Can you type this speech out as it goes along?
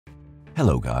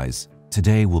Hello guys,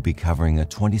 today we'll be covering a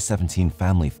 2017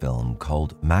 family film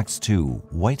called Max 2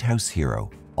 White House Hero.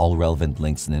 All relevant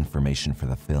links and information for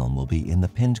the film will be in the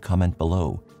pinned comment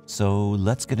below, so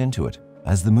let's get into it.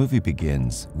 As the movie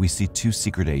begins, we see two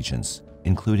secret agents,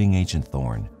 including Agent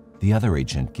Thorne. The other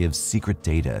agent gives secret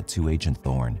data to Agent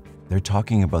Thorne. They're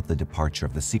talking about the departure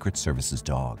of the Secret Service's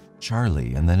dog.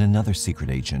 Charlie and then another secret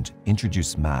agent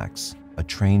introduce Max, a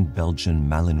trained Belgian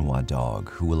Malinois dog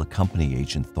who will accompany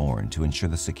Agent Thorne to ensure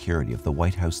the security of the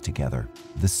White House together.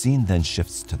 The scene then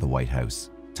shifts to the White House.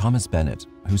 Thomas Bennett,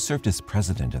 who served as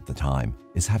president at the time,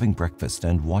 is having breakfast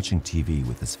and watching TV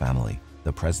with his family.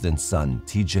 The president's son,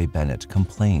 TJ Bennett,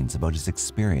 complains about his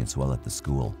experience while at the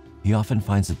school. He often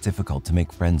finds it difficult to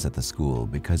make friends at the school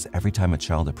because every time a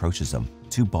child approaches him,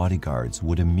 two bodyguards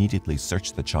would immediately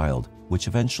search the child, which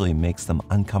eventually makes them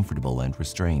uncomfortable and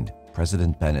restrained.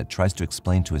 President Bennett tries to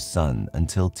explain to his son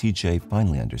until TJ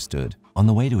finally understood. On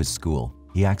the way to his school,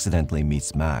 he accidentally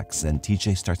meets Max and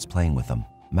TJ starts playing with him.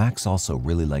 Max also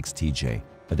really likes TJ,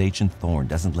 but Agent Thorne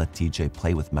doesn't let TJ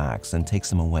play with Max and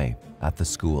takes him away. At the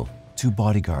school, two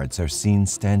bodyguards are seen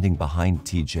standing behind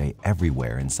TJ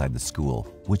everywhere inside the school,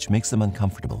 which makes him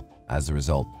uncomfortable. As a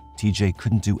result, TJ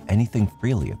couldn't do anything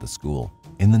freely at the school.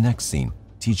 In the next scene,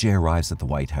 TJ arrives at the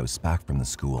White House back from the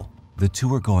school. The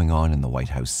tour going on in the White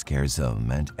House scares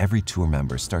him, and every tour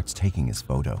member starts taking his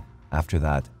photo. After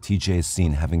that, TJ is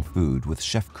seen having food with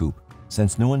Chef Coop.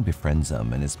 Since no one befriends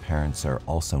him and his parents are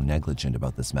also negligent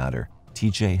about this matter,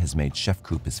 TJ has made Chef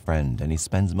Coop his friend and he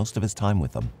spends most of his time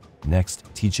with him. Next,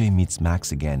 TJ meets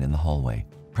Max again in the hallway.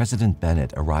 President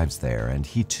Bennett arrives there and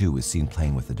he too is seen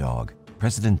playing with the dog.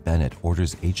 President Bennett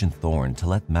orders Agent Thorne to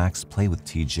let Max play with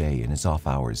TJ in his off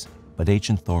hours, but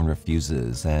Agent Thorne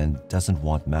refuses and doesn't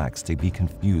want Max to be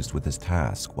confused with his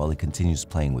task while he continues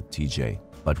playing with TJ.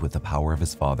 But with the power of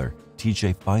his father,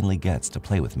 TJ finally gets to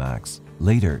play with Max.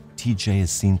 Later, TJ is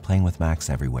seen playing with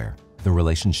Max everywhere. The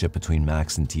relationship between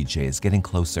Max and TJ is getting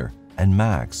closer, and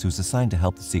Max, who's assigned to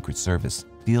help the Secret Service,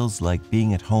 feels like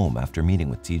being at home after meeting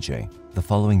with TJ. The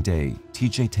following day,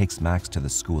 TJ takes Max to the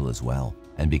school as well,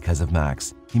 and because of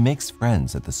Max, he makes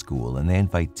friends at the school and they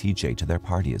invite TJ to their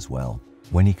party as well.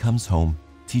 When he comes home,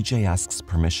 TJ asks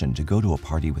permission to go to a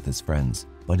party with his friends,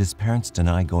 but his parents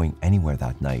deny going anywhere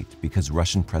that night because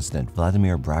Russian President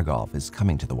Vladimir Bragov is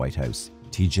coming to the White House.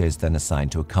 TJ is then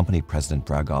assigned to accompany President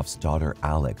Bragov's daughter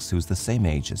Alex, who's the same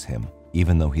age as him.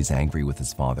 Even though he's angry with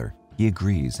his father, he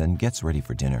agrees and gets ready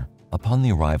for dinner. Upon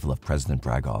the arrival of President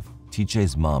Bragov,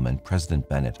 TJ's mom and President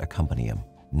Bennett accompany him.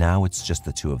 Now it's just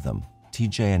the two of them,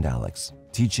 TJ and Alex.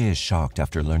 TJ is shocked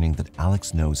after learning that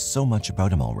Alex knows so much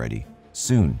about him already.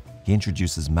 Soon, he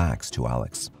introduces Max to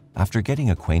Alex. After getting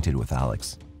acquainted with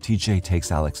Alex, TJ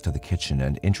takes Alex to the kitchen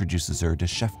and introduces her to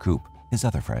Chef Coop, his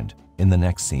other friend. In the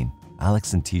next scene,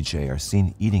 Alex and TJ are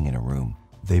seen eating in a room.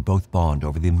 They both bond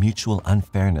over the mutual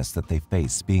unfairness that they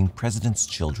face being president's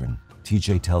children.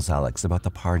 TJ tells Alex about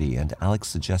the party and Alex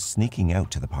suggests sneaking out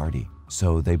to the party.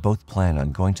 So they both plan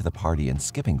on going to the party and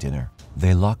skipping dinner.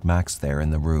 They lock Max there in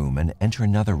the room and enter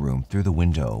another room through the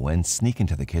window and sneak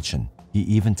into the kitchen. He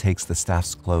even takes the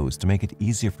staff's clothes to make it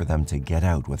easier for them to get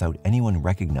out without anyone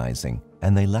recognizing,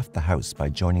 and they left the house by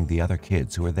joining the other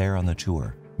kids who were there on the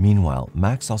tour. Meanwhile,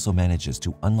 Max also manages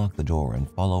to unlock the door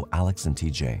and follow Alex and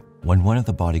TJ. When one of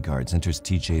the bodyguards enters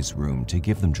TJ's room to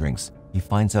give them drinks, he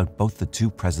finds out both the two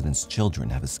president's children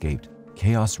have escaped.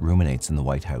 Chaos ruminates in the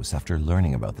White House after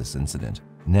learning about this incident.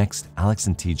 Next, Alex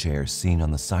and TJ are seen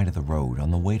on the side of the road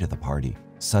on the way to the party.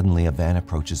 Suddenly, a van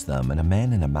approaches them and a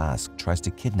man in a mask tries to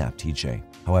kidnap TJ.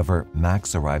 However,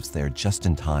 Max arrives there just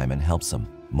in time and helps him.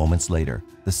 Moments later,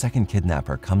 the second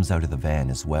kidnapper comes out of the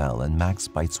van as well and Max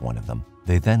bites one of them.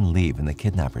 They then leave in the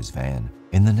kidnapper's van.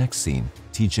 In the next scene,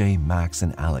 TJ, Max,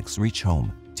 and Alex reach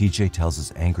home. TJ tells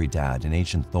his angry dad and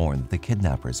Agent Thorne that the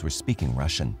kidnappers were speaking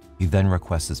Russian. He then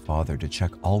requests his father to check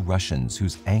all Russians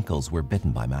whose ankles were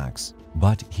bitten by Max.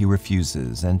 But he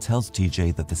refuses and tells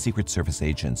TJ that the Secret Service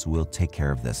agents will take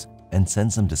care of this and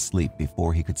sends him to sleep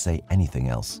before he could say anything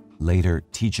else. Later,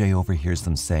 TJ overhears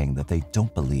them saying that they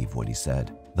don't believe what he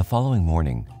said. The following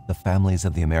morning, the families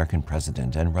of the American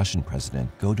president and Russian president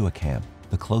go to a camp.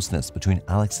 The closeness between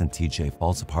Alex and TJ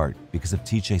falls apart because of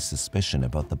TJ's suspicion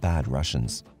about the bad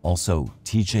Russians. Also,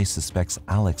 TJ suspects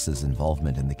Alex's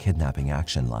involvement in the kidnapping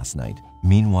action last night.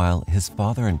 Meanwhile, his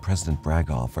father and President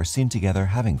Bragov are seen together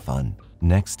having fun.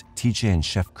 Next, TJ and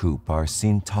Chef Coop are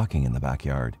seen talking in the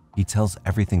backyard. He tells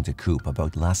everything to Coop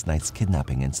about last night's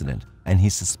kidnapping incident, and he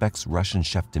suspects Russian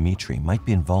chef Dmitry might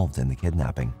be involved in the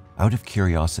kidnapping. Out of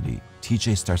curiosity,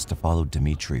 TJ starts to follow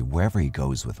Dmitry wherever he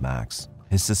goes with Max.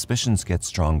 His suspicions get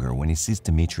stronger when he sees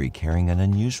Dmitri carrying an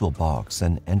unusual box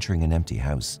and entering an empty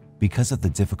house. Because of the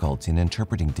difficulty in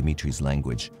interpreting Dmitri's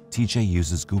language, TJ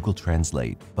uses Google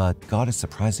Translate, but got a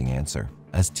surprising answer.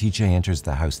 As TJ enters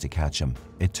the house to catch him,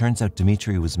 it turns out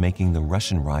Dmitri was making the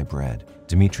Russian rye bread.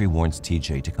 Dmitri warns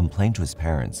TJ to complain to his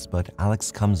parents, but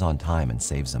Alex comes on time and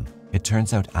saves him. It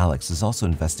turns out Alex is also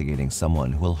investigating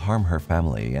someone who will harm her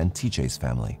family and TJ's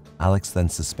family. Alex then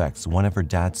suspects one of her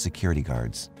dad's security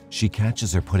guards. She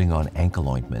catches her putting on ankle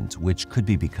ointment, which could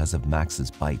be because of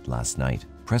Max's bite last night.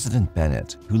 President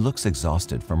Bennett, who looks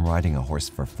exhausted from riding a horse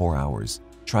for 4 hours,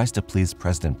 tries to please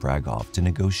President Bragov to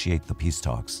negotiate the peace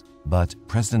talks. But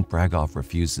President Bragov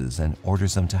refuses and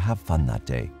orders them to have fun that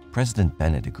day. President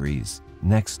Bennett agrees.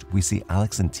 Next, we see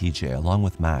Alex and TJ along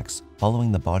with Max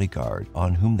following the bodyguard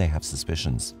on whom they have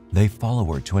suspicions. They follow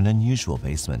her to an unusual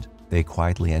basement. They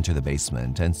quietly enter the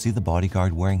basement and see the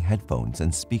bodyguard wearing headphones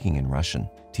and speaking in Russian.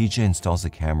 TJ installs a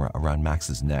camera around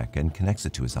Max's neck and connects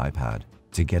it to his iPad.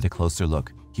 To get a closer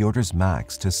look, he orders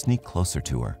Max to sneak closer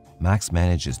to her. Max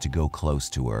manages to go close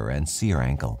to her and see her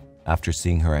ankle. After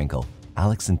seeing her ankle,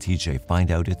 Alex and TJ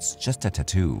find out it's just a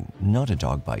tattoo, not a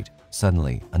dog bite.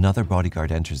 Suddenly, another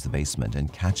bodyguard enters the basement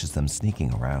and catches them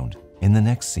sneaking around. In the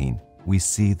next scene, we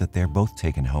see that they're both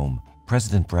taken home.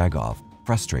 President Bragov,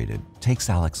 frustrated, takes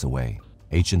Alex away.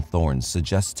 Agent Thorne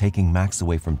suggests taking Max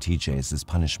away from TJ as his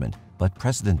punishment, but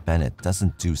President Bennett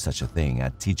doesn't do such a thing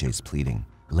at TJ's pleading.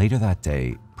 Later that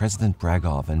day, President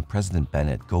Bragov and President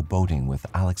Bennett go boating with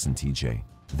Alex and TJ.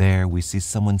 There, we see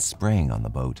someone spraying on the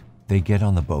boat. They get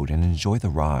on the boat and enjoy the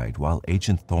ride while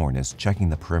Agent Thorne is checking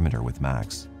the perimeter with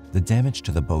Max. The damage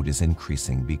to the boat is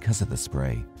increasing because of the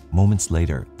spray. Moments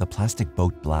later, the plastic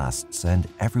boat blasts and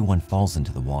everyone falls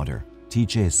into the water.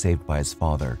 TJ is saved by his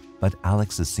father, but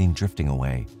Alex is seen drifting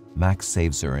away. Max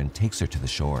saves her and takes her to the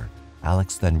shore.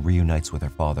 Alex then reunites with her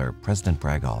father, President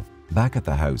Bragov. Back at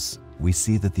the house, we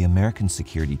see that the American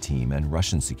security team and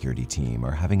Russian security team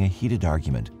are having a heated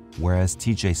argument, whereas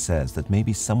TJ says that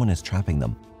maybe someone is trapping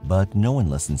them, but no one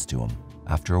listens to him.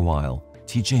 After a while,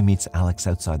 TJ meets Alex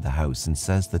outside the house and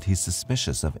says that he's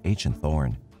suspicious of Agent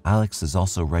Thorne. Alex is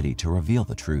also ready to reveal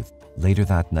the truth. Later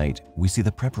that night, we see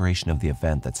the preparation of the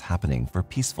event that's happening for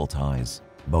Peaceful Ties.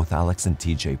 Both Alex and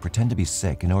TJ pretend to be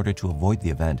sick in order to avoid the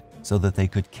event so that they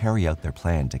could carry out their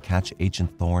plan to catch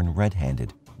Agent Thorne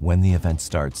red-handed. When the event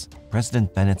starts,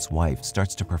 President Bennett's wife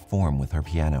starts to perform with her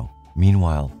piano.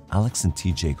 Meanwhile, Alex and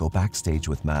TJ go backstage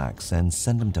with Max and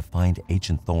send him to find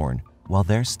Agent Thorne while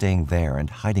they're staying there and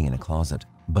hiding in a closet.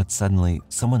 But suddenly,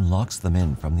 someone locks them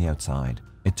in from the outside.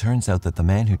 It turns out that the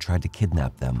man who tried to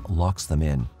kidnap them locks them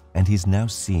in, and he's now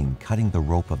seen cutting the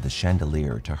rope of the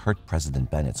chandelier to hurt President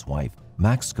Bennett's wife.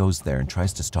 Max goes there and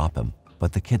tries to stop him,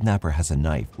 but the kidnapper has a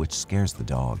knife which scares the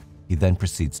dog. He then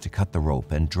proceeds to cut the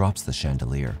rope and drops the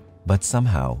chandelier. But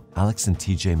somehow, Alex and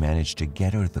TJ manage to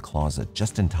get out of the closet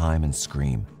just in time and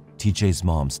scream. TJ's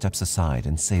mom steps aside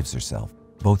and saves herself.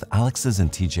 Both Alex's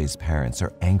and TJ's parents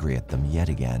are angry at them yet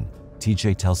again.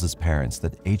 TJ tells his parents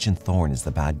that Agent Thorne is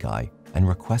the bad guy and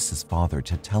requests his father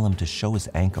to tell him to show his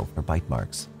ankle for bite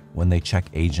marks. When they check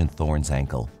Agent Thorne's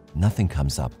ankle, nothing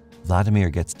comes up. Vladimir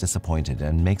gets disappointed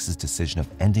and makes his decision of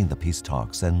ending the peace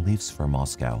talks and leaves for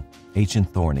Moscow. Agent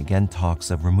Thorne again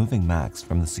talks of removing Max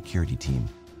from the security team.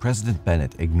 President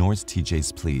Bennett ignores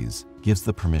TJ's pleas, gives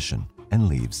the permission, and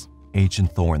leaves.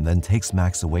 Agent Thorne then takes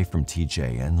Max away from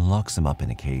TJ and locks him up in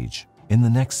a cage. In the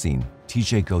next scene,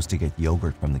 TJ goes to get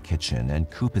yogurt from the kitchen and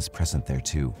Coop is present there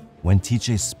too. When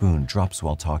TJ's spoon drops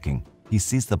while talking, he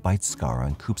sees the bite scar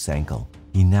on Coop's ankle.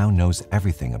 He now knows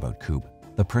everything about Coop.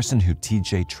 The person who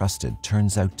TJ trusted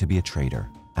turns out to be a traitor.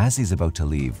 As he's about to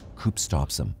leave, Coop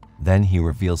stops him. Then he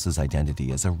reveals his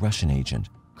identity as a Russian agent.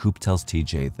 Coop tells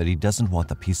TJ that he doesn't want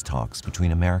the peace talks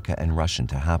between America and Russia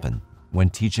to happen. When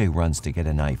TJ runs to get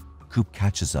a knife, Coop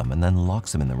catches him and then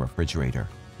locks him in the refrigerator.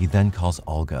 He then calls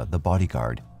Olga, the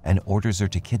bodyguard, and orders her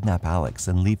to kidnap Alex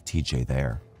and leave TJ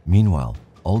there. Meanwhile,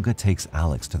 Olga takes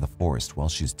Alex to the forest while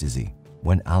she's dizzy.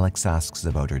 When Alex asks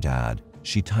about her dad,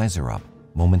 she ties her up.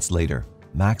 Moments later,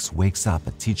 Max wakes up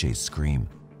at TJ's scream.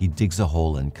 He digs a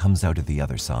hole and comes out of the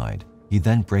other side. He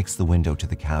then breaks the window to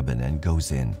the cabin and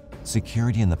goes in.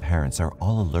 Security and the parents are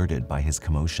all alerted by his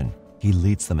commotion. He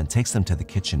leads them and takes them to the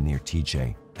kitchen near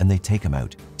TJ, and they take him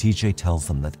out. TJ tells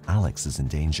them that Alex is in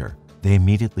danger. They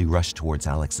immediately rush towards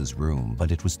Alex's room,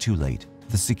 but it was too late.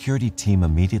 The security team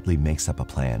immediately makes up a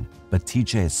plan, but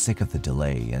TJ is sick of the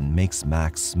delay and makes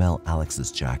Max smell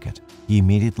Alex's jacket. He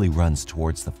immediately runs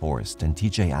towards the forest and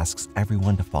TJ asks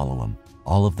everyone to follow him.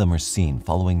 All of them are seen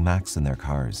following Max in their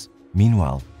cars.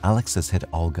 Meanwhile, Alex has hit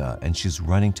Olga and she's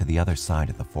running to the other side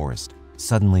of the forest.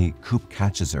 Suddenly, Coop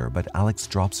catches her, but Alex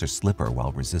drops her slipper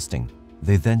while resisting.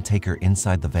 They then take her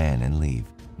inside the van and leave.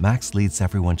 Max leads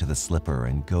everyone to the slipper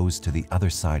and goes to the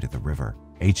other side of the river.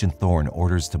 Agent Thorne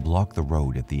orders to block the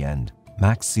road at the end.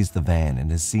 Max sees the van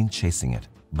and is seen chasing it,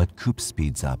 but Coop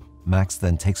speeds up. Max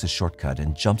then takes a shortcut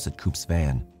and jumps at Coop's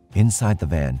van. Inside the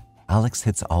van, Alex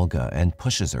hits Olga and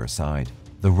pushes her aside.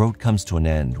 The road comes to an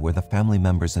end where the family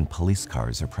members and police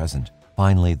cars are present.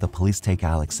 Finally, the police take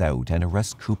Alex out and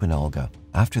arrest Coop and Olga.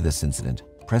 After this incident,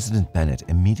 President Bennett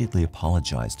immediately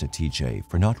apologized to TJ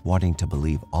for not wanting to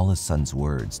believe all his son's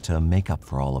words to make up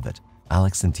for all of it.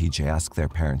 Alex and TJ ask their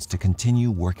parents to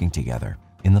continue working together.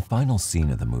 In the final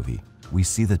scene of the movie, we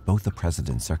see that both the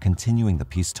presidents are continuing the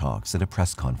peace talks at a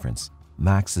press conference.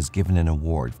 Max is given an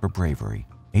award for bravery.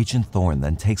 Agent Thorne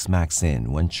then takes Max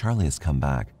in when Charlie has come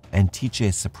back, and TJ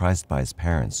is surprised by his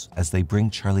parents as they bring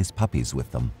Charlie's puppies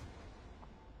with them.